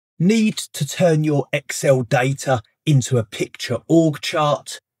Need to turn your Excel data into a picture org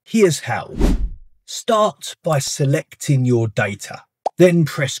chart? Here's how. Start by selecting your data. Then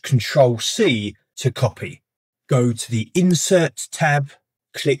press Ctrl+C to copy. Go to the Insert tab,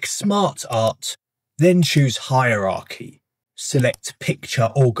 click Smart Art, then choose Hierarchy. Select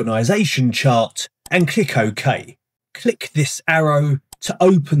Picture Organisation Chart and click OK. Click this arrow to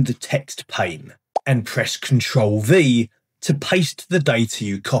open the text pane and press Ctrl+V to paste the data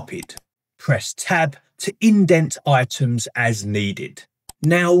you copied. Press Tab to indent items as needed.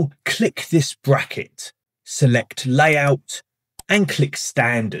 Now click this bracket, select Layout and click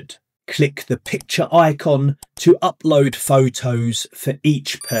Standard. Click the picture icon to upload photos for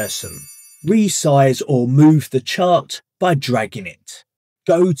each person. Resize or move the chart by dragging it.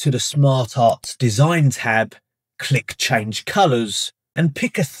 Go to the Smart Art Design tab, click Change Colours and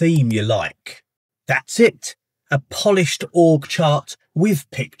pick a theme you like. That's it, a polished org chart with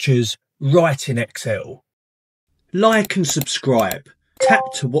pictures right in Excel. Like and subscribe. Tap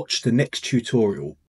to watch the next tutorial.